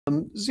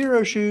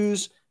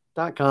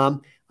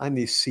Xeroshoes.com. I'm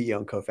the CEO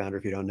and co-founder,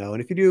 if you don't know.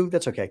 And if you do,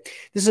 that's okay.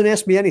 This is an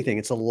Ask Me Anything.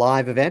 It's a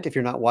live event. If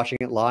you're not watching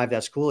it live,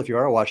 that's cool. If you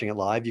are watching it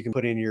live, you can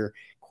put in your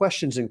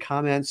questions and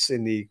comments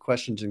in the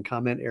questions and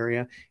comment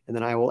area, and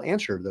then I will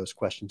answer those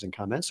questions and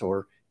comments,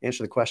 or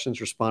answer the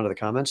questions, respond to the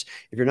comments.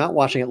 If you're not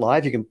watching it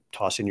live, you can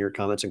toss in your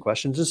comments and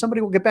questions, and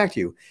somebody will get back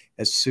to you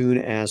as soon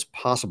as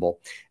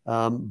possible.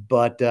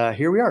 But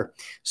here we are.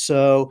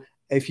 So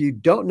if you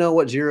don't know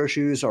what Xero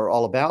Shoes are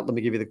all about, let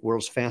me give you the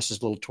world's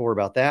fastest little tour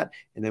about that,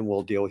 and then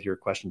we'll deal with your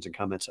questions and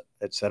comments,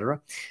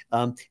 etc.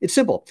 It's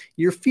simple.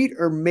 Your feet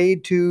are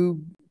made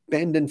to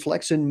bend and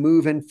flex and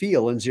move and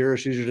feel, and Xero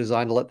Shoes are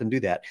designed to let them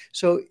do that.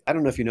 So I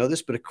don't know if you know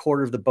this, but a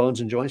quarter of the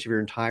bones and joints of your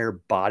entire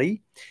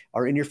body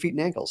are in your feet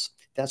and ankles.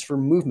 That's for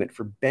movement,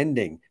 for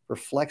bending, for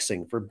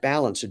flexing, for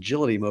balance,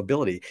 agility,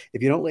 mobility.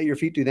 If you don't let your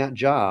feet do that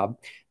job,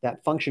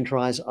 that function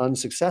tries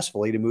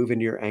unsuccessfully to move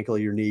into your ankle,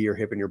 your knee, your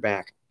hip, and your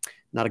back.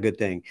 Not a good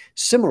thing.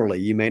 Similarly,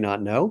 you may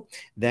not know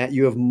that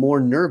you have more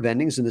nerve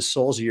endings in the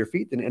soles of your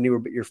feet than anywhere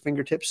but your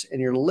fingertips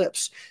and your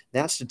lips.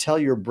 That's to tell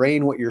your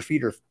brain what your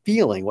feet are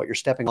feeling, what you're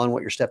stepping on,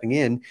 what you're stepping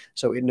in,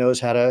 so it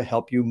knows how to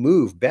help you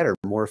move better,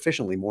 more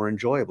efficiently, more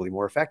enjoyably,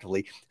 more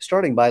effectively,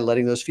 starting by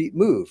letting those feet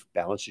move,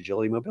 balance,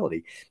 agility,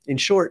 mobility. In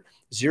short,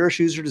 Xero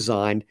Shoes are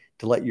designed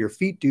to let your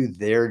feet do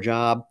their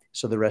job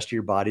so the rest of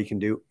your body can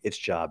do its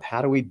job.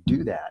 How do we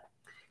do that?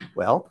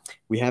 Well,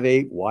 we have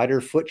a wider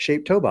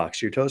foot-shaped toe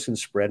box. Your toes can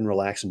spread and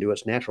relax and do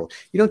what's natural.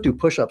 You don't do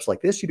push-ups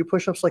like this. You do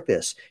push-ups like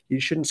this. You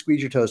shouldn't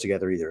squeeze your toes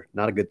together either.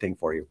 Not a good thing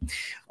for you.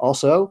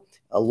 Also,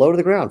 a low to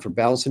the ground for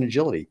balance and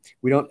agility.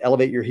 We don't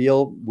elevate your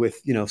heel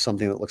with,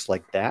 something that looks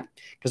like that,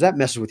 because that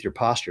messes with your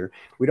posture.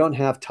 We don't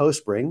have toe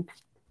spring,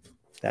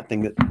 that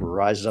thing that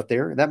rises up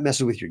there. That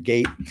messes with your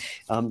gait.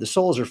 The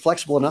soles are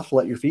flexible enough to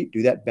let your feet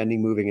do that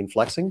bending, moving, and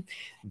flexing.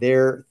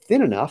 They're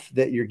thin enough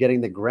that you're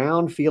getting the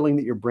ground feeling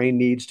that your brain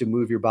needs to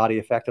move your body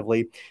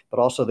effectively, but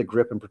also the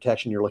grip and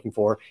protection you're looking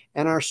for.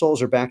 And our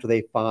soles are backed with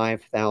a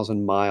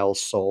 5,000-mile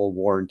sole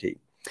warranty.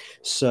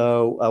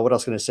 So what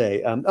else can I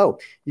say? You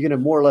can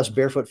have more or less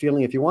barefoot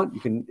feeling if you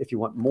want. If you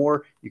want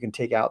more, you can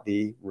take out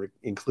the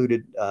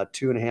included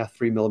 2.5,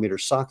 3 millimeter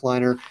sock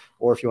liner,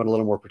 or if you want a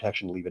little more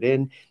protection, leave it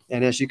in.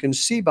 And as you can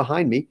see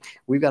behind me,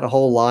 we've got a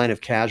whole line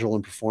of casual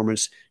and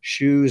performance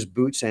shoes,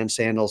 boots, and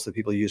sandals that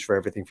people use for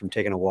everything from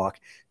taking a walk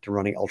to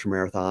running ultra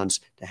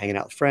marathons, to hanging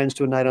out with friends,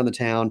 to a night on the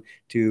town,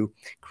 to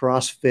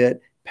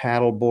CrossFit,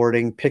 paddle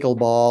boarding,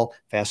 pickleball,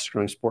 fastest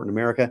growing sport in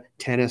America,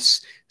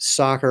 tennis,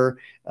 soccer,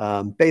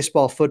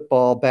 baseball,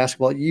 football,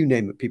 basketball, you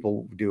name it.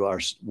 People do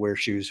wear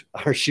shoes,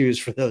 our shoes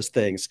for those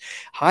things.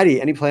 Heidi,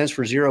 any plans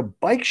for Xero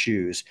bike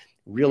shoes?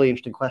 Really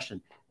interesting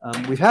question.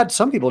 We've had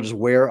some people just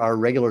wear our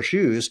regular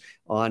shoes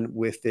on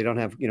if they don't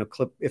have,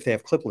 if they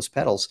have clipless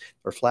pedals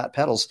or flat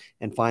pedals,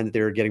 and find that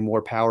they're getting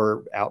more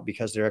power out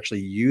because they're actually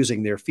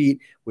using their feet,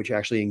 which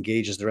actually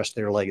engages the rest of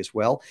their leg as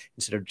well,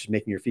 instead of just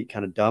making your feet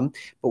kind of dumb.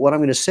 But what I'm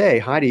going to say,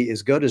 Heidi,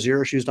 is go to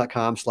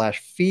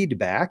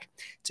xeroshoes.com/feedback.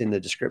 It's in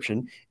the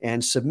description,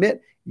 and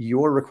submit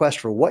your request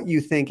for what you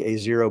think a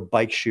Xero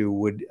bike shoe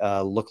would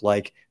look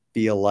like,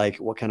 feel like,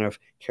 what kind of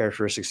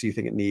characteristics you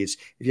think it needs.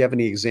 If you have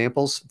any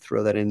examples,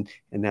 throw that in,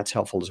 and that's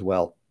helpful as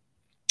well.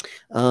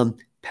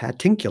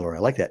 Patincular, I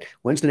like that.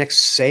 When's the next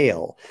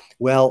sale?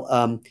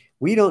 Well,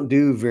 we don't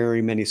do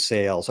very many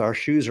sales. Our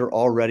shoes are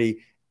already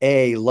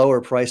A,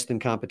 lower price than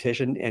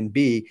competition, and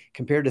B,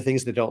 compared to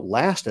things that don't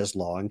last as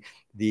long,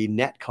 the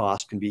net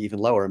cost can be even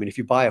lower. I mean, if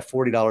you buy a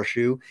 $40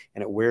 shoe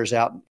and it wears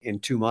out in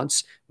 2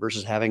 months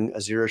versus having a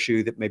Xero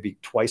shoe that may be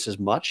twice as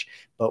much,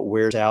 but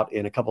wears out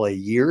in a couple of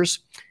years,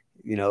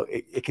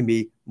 it can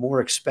be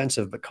more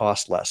expensive, but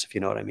cost less, if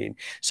you know what I mean.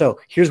 So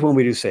here's when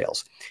we do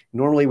sales.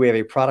 Normally we have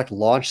a product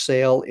launch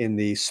sale in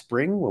the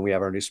spring when we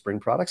have our new spring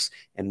products,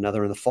 and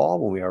another in the fall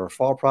when we have our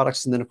fall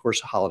products, and then of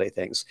course holiday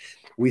things.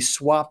 We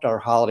swapped our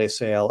holiday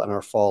sale and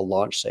our fall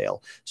launch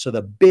sale. So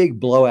the big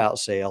blowout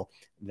sale,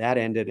 that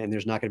ended, and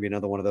there's not going to be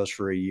another one of those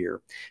for a year.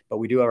 But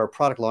we do have our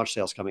product launch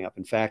sales coming up.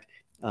 In fact,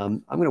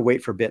 I'm going to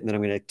wait for a bit, and then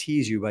I'm going to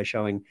tease you by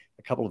showing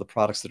a couple of the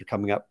products that are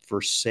coming up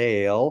for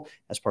sale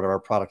as part of our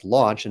product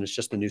launch. And it's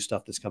just the new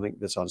stuff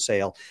that's on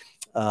sale.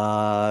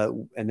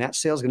 And that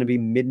sale is going to be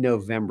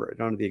mid-November. I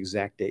don't know the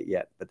exact date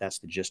yet, but that's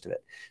the gist of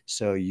it.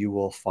 So you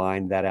will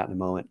find that out in a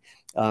moment.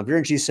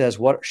 Virenji says,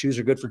 what shoes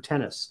are good for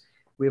tennis?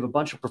 We have a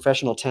bunch of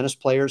professional tennis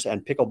players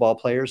and pickleball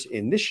players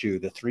in this shoe,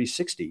 the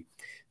 360.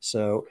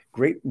 So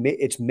great.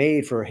 It's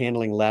made for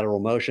handling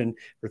lateral motion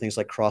for things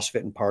like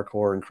CrossFit and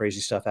parkour and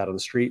crazy stuff out on the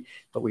street.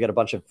 But we got a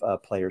bunch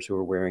of players who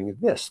are wearing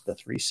this, the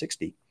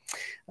 360.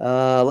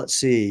 Let's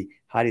see.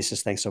 Heidi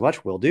says, thanks so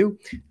much. Will do.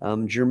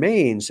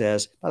 Jermaine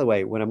says, by the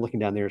way, when I'm looking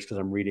down there, it's because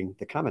I'm reading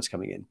the comments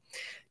coming in.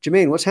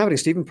 Jermaine, what's happening?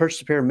 Stephen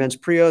purchased a pair of men's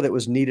Prio that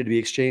was needed to be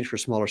exchanged for a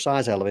smaller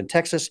size. I live in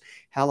Texas.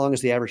 How long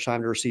is the average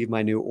time to receive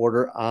my new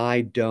order?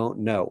 I don't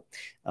know.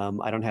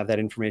 I don't have that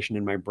information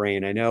in my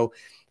brain. I know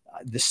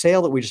the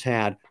sale that we just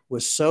had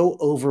was so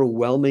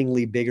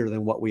overwhelmingly bigger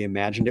than what we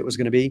imagined it was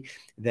going to be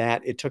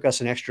that it took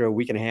us an extra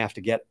week and a half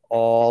to get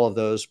all of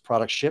those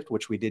products shipped,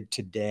 which we did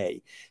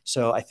today.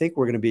 So I think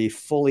we're going to be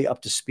fully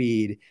up to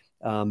speed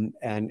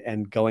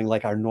and going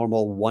like our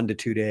normal 1 to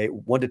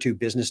 2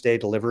 business day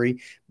delivery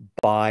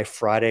by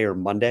Friday or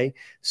Monday.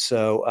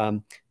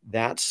 So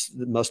that's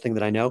the most thing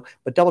that I know,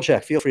 but double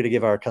check. Feel free to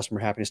give our customer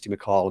happiness team a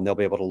call and they'll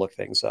be able to look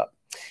things up.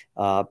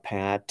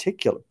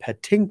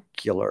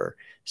 Particular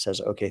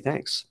says, okay,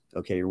 thanks.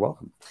 Okay, you're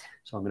welcome.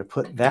 So I'm going to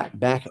put that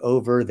back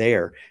over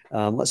there.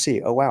 Let's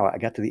see. Oh, wow. I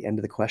got to the end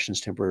of the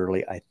questions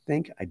temporarily. I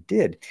think I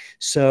did.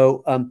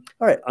 So, all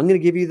right, I'm going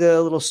to give you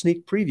the little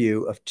sneak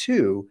preview of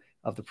 2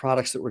 of the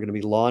products that we're going to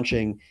be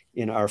launching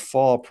in our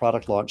fall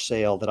product launch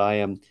sale that I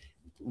am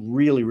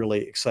really,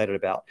 really excited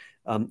about.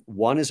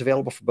 One is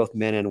available for both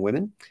men and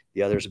women.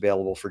 The other is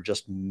available for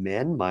just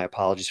men. My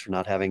apologies for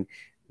not having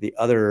the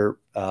other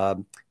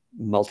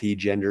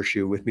multi-gender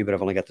shoe with me, but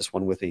I've only got this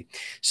one with me.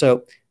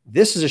 So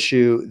this is a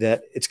shoe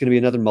that it's going to be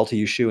another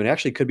multi-use shoe and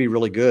actually could be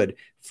really good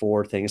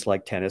for things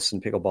like tennis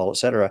and pickleball, et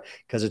cetera,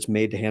 because it's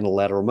made to handle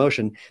lateral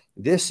motion.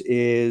 This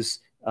is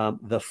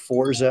the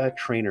Forza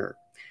trainer.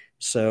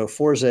 So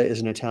Forza is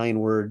an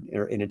Italian word,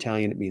 or in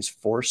Italian, it means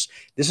force.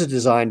 This is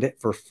designed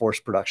for force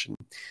production.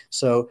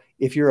 So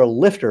if you're a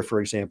lifter,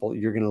 for example,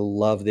 you're going to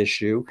love this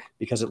shoe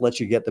because it lets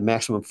you get the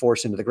maximum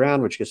force into the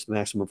ground, which gets the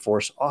maximum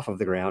force off of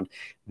the ground.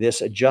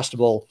 This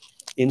adjustable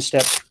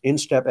instep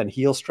and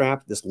heel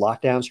strap, this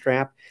lockdown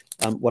strap,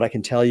 what I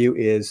can tell you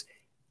is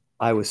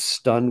I was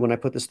stunned when I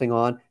put this thing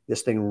on.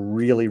 This thing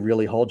really,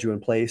 really holds you in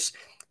place.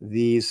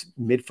 These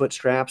midfoot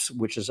straps,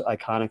 which is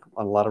iconic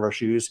on a lot of our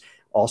shoes,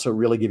 also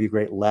really give you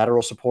great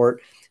lateral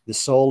support. The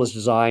sole is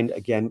designed,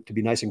 again, to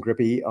be nice and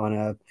grippy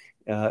on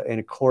in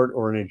a court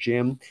or in a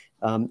gym.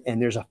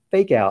 And there's a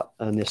fake out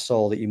on this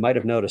sole that you might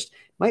have noticed.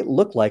 Might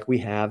look like we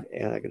have,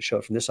 and I can show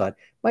it from this side,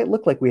 might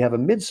look like we have a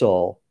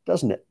midsole,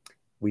 doesn't it?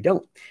 We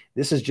don't.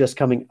 This is just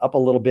coming up a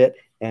little bit.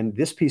 And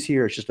this piece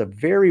here is just a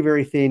very,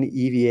 very thin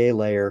EVA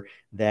layer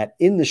that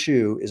in the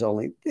shoe is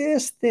only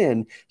this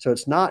thin. So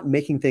it's not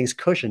making things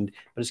cushioned,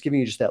 but it's giving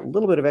you just that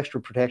little bit of extra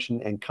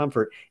protection and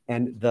comfort.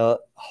 And the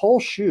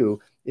whole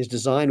shoe is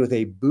designed with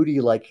a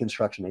booty-like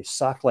construction, a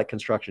sock-like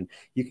construction.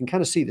 You can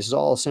kind of see this is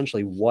all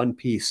essentially one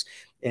piece.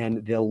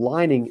 And the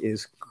lining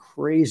is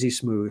crazy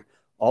smooth.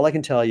 All I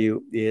can tell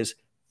you is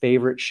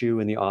favorite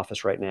shoe in the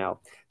office right now.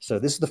 So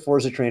this is the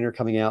Forza trainer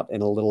coming out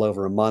in a little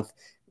over a month.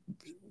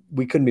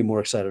 We couldn't be more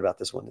excited about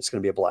this one. It's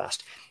going to be a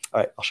blast.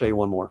 All right, I'll show you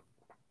one more.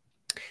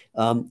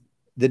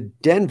 The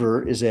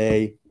Denver is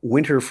a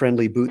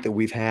winter-friendly boot that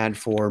we've had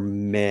for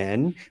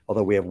men,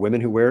 although we have women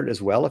who wear it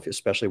as well,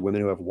 especially women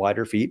who have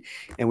wider feet.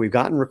 And we've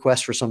gotten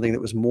requests for something that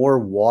was more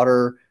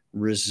water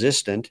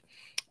resistant.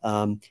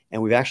 And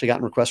we've actually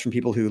gotten requests from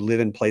people who live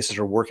in places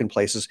or work in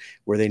places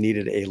where they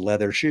needed a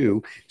leather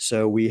shoe.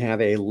 So we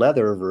have a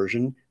leather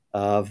version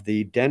of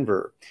the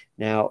Denver.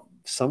 Now,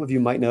 some of you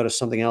might notice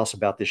something else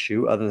about this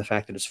shoe other than the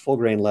fact that it's full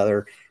grain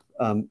leather,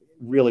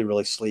 really,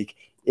 really sleek.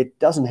 It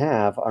doesn't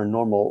have our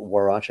normal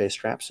Huarache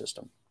strap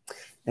system.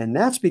 And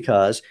that's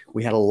because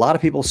we had a lot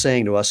of people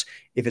saying to us,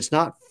 if it's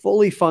not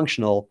fully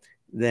functional,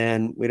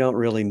 then we don't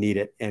really need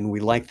it. And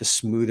we like the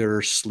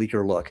smoother,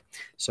 sleeker look.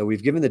 So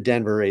we've given the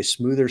Denver a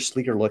smoother,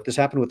 sleeker look. This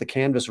happened with the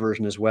canvas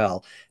version as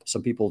well.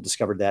 Some people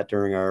discovered that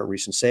during our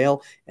recent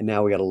sale, and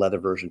now we got a leather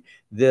version.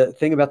 The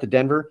thing about the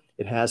Denver,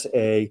 it has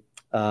a,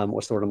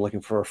 what's the word I'm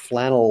looking for?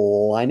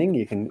 Flannel lining.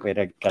 You can, wait,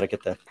 I got to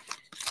get the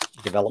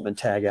development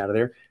tag out of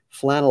there.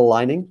 Flannel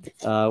lining,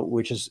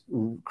 which is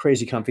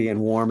crazy comfy and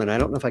warm. And I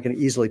don't know if I can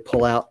easily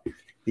pull out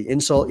the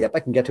insole. Yep, I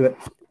can get to it.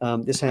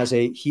 This has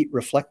a heat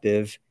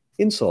reflective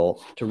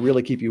insole to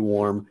really keep you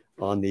warm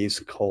on these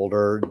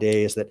colder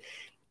days that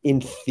in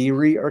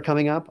theory are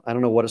coming up. I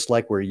don't know what it's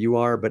like where you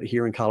are, but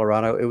here in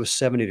Colorado, it was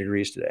 70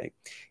 degrees today.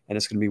 And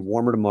it's going to be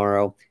warmer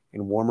tomorrow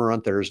and warmer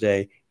on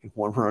Thursday and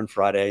warmer on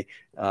Friday.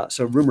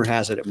 So rumor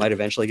has it, it might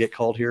eventually get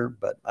cold here,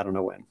 but I don't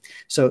know when.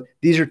 So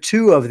these are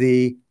 2 of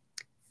the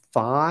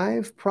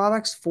 4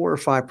 or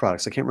 5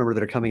 products. I can't remember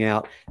that are coming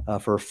out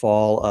for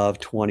fall of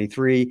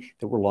 23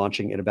 that we're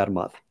launching in about a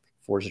month.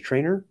 Forza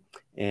trainer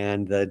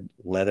and the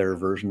leather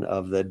version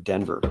of the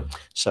Denver.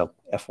 So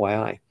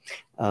FYI,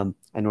 I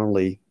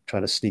normally try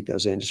to sneak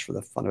those in just for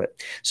the fun of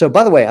it. So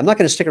by the way, I'm not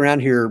going to stick around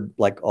here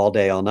like all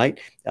day, all night.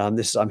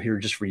 I'm here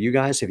just for you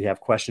guys. If you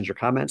have questions or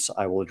comments,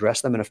 I will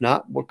address them. And if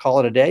not, we'll call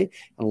it a day and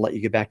I'll let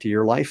you get back to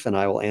your life. And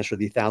I will answer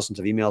the thousands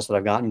of emails that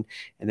I've gotten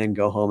and then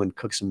go home and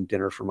cook some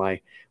dinner for my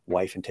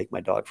wife and take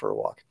my dog for a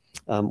walk.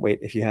 Wait,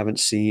 if you haven't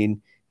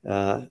seen,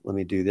 let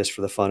me do this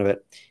for the fun of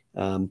it.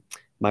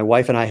 My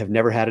wife and I have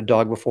never had a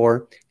dog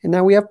before. And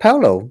now we have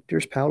Paolo.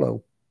 There's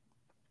Paolo.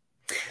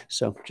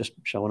 So just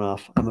showing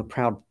off. I'm a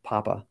proud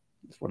papa.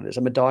 That's what it is.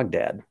 I'm a dog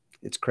dad.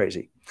 It's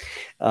crazy.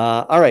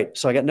 All right.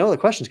 So I got no other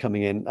questions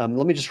coming in.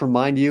 Let me just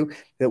remind you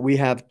that we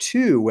have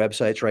 2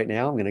 websites right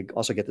now. I'm going to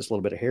also get this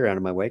little bit of hair out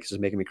of my way because it's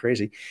making me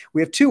crazy.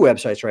 We have 2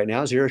 websites right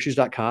now,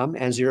 xeroshoes.com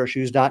and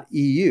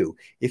xeroshoes.eu.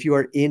 If you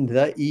are in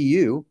the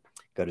EU,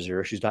 go to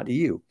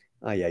xeroshoes.eu.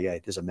 Oh, yeah,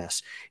 there's a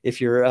mess.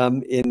 If you're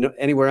in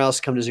anywhere else,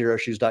 come to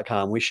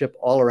xeroshoes.com. We ship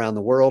all around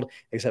the world,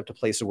 except to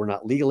places we're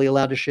not legally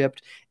allowed to ship.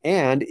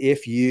 And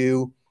if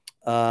you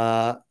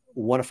want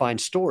to find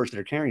stores that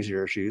are carrying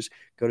Xero Shoes,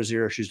 go to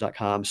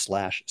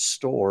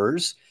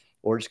xeroshoes.com/stores,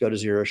 or just go to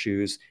Xero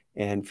Shoes,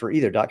 and for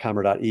either .com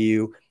or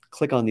 .eu,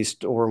 click on the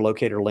store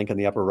locator link in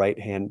the upper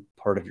right-hand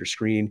part of your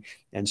screen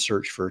and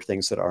search for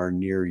things that are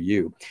near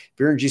you.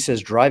 Viren G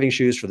says driving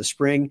shoes for the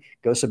spring.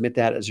 Go submit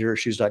that at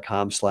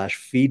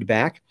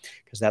xeroshoes.com/feedback,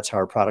 because that's how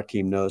our product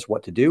team knows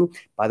what to do.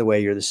 By the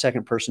way, you're the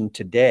second person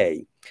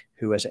today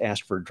who has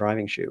asked for a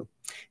driving shoe.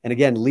 And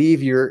again,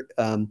 leave your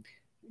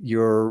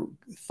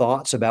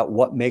thoughts about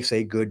what makes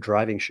a good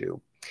driving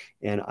shoe.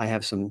 And I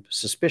have some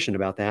suspicion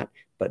about that,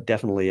 but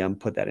definitely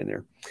put that in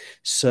there.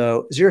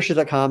 So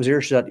xeroshoes.com,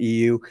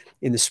 xeroshoes.eu.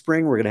 In the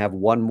spring, we're going to have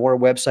one more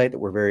website that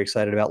we're very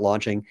excited about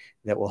launching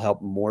that will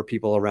help more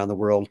people around the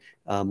world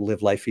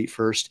live life feet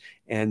first.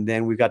 And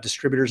then we've got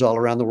distributors all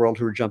around the world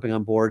who are jumping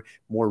on board,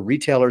 more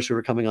retailers who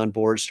are coming on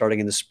board starting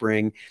in the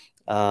spring.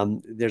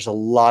 There's a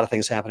lot of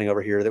things happening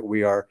over here that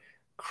we are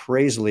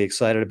crazily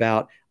excited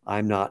about.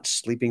 I'm not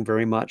sleeping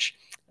very much.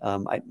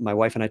 My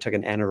wife and I took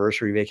an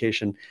anniversary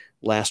vacation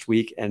last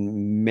week,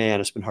 and man,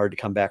 it's been hard to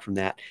come back from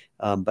that.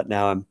 But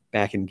now I'm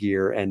back in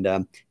gear,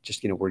 and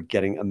just, we're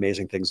getting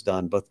amazing things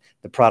done. Both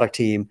the product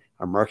team,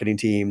 our marketing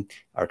team,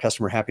 our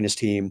customer happiness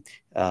team,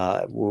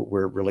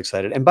 we're really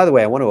excited. And by the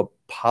way, I want to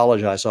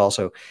apologize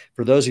also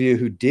for those of you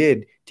who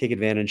did take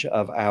advantage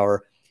of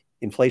our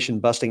inflation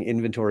busting,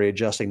 inventory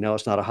adjusting. No,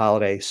 it's not a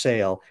holiday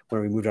sale,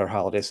 when we moved our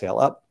holiday sale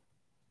up.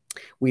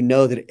 We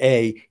know that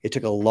it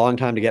took a long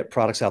time to get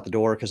products out the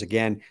door, because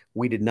again,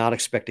 we did not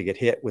expect to get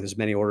hit with as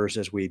many orders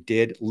as we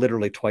did,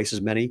 literally twice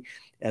as many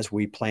as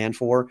we planned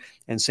for.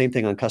 And same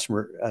thing on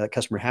customer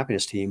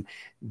happiness team.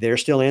 They're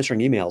still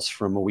answering emails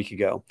from a week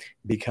ago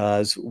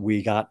because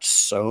we got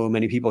so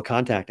many people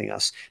contacting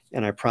us.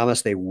 And I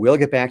promise they will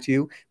get back to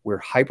you. We're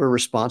hyper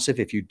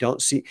responsive. If you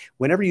don't see,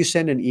 whenever you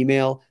send an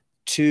email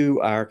to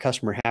our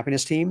customer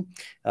happiness team,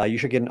 you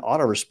should get an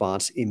auto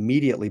response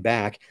immediately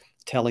back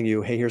telling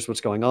you, hey, here's what's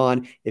going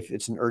on. If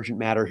it's an urgent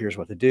matter, here's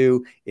what to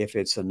do. If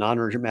it's a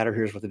non-urgent matter,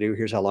 here's what to do.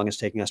 Here's how long it's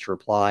taking us to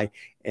reply.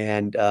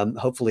 And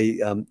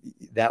hopefully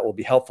that will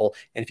be helpful.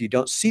 And if you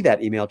don't see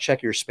that email,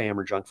 check your spam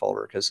or junk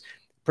folder, because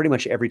pretty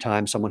much every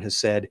time someone has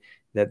said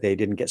that they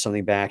didn't get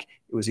something back,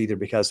 it was either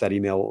because that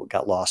email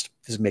got lost.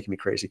 This is making me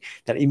crazy.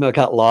 That email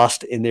got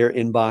lost in their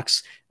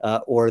inbox,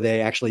 or they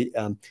actually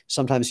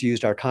sometimes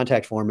used our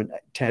contact form and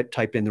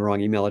typed in the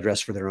wrong email address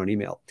for their own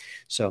email.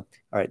 So,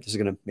 all right, this is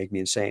going to make me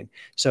insane.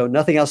 So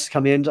nothing else has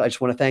come in. I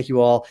just want to thank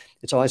you all.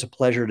 It's always a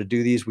pleasure to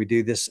do these. We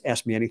do this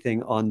Ask Me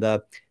Anything on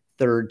the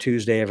third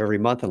Tuesday of every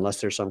month,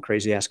 unless there's some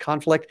crazy ass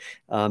conflict.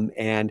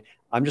 And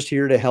I'm just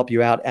here to help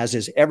you out, as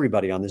is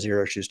everybody on the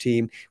Xero Shoes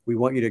team. We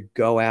want you to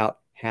go out,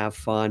 have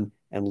fun,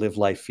 and live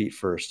life feet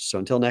first. So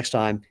until next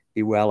time,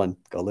 be well and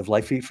go live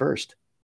life feet first.